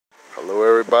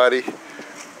everybody.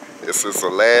 This is the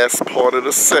last part of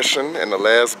the session and the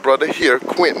last brother here,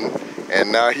 Quinton,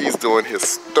 and now he's doing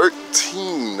his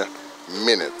 13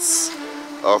 minutes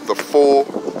of the full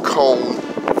cone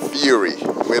fury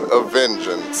with a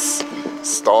vengeance.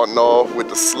 Starting off with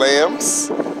the slams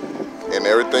and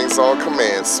everything's on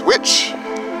command. Switch.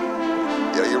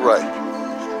 Yeah, you're right.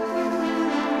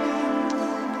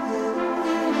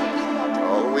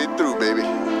 All the way through, baby.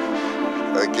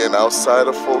 Again, outside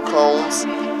of full cones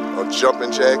or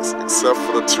jumping jacks, except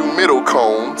for the two middle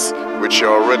cones, which you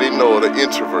already know are the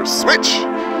introverts. Switch!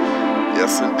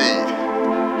 Yes, indeed.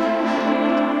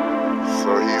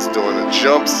 So he's doing the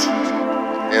jumps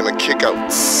and the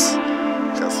kickouts.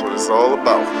 That's what it's all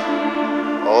about.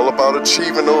 All about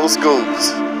achieving those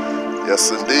goals. Yes,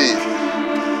 indeed.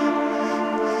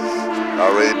 I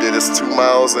already did his 2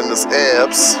 miles in his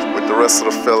abs with the rest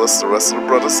of the fellas, the rest of the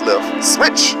brothers left.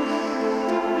 Switch!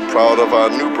 Proud of our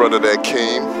new brother that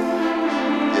came.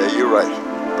 Yeah, you're right.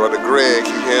 Brother Greg,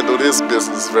 he handled his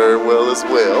business very well as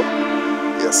well.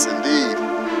 Yes, indeed.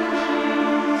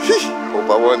 Hope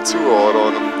I wasn't too hard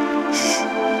on him.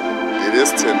 It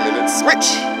is 10 minutes.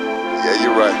 Switch! Yeah,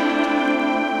 you're right.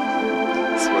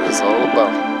 That's what it's all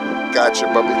about. Gotcha,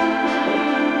 puppy.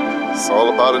 It's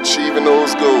all about achieving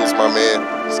those goals, my man.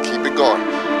 Just keep it going.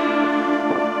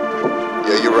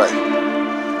 Yeah, you're right.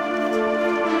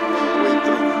 All the way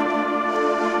through.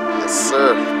 Yes,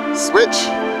 sir. Switch.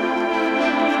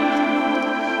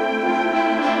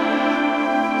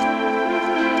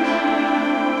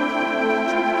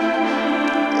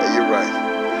 Yeah, you're right.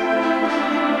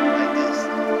 Like this.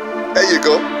 There you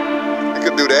go. You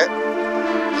can do that.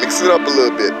 Mix it up a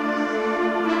little bit.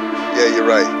 Yeah, you're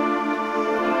right.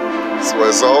 That's what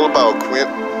it's all about, Quint.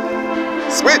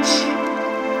 Switch!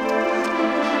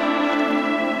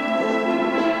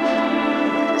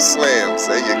 The slams,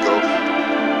 there you go.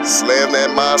 Slam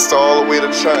that monster all the way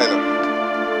to China.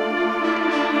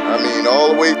 I mean, all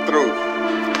the way through.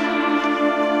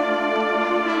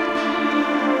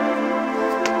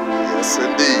 Yes,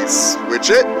 indeed. Switch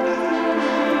it.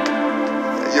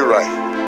 Yeah, you're right.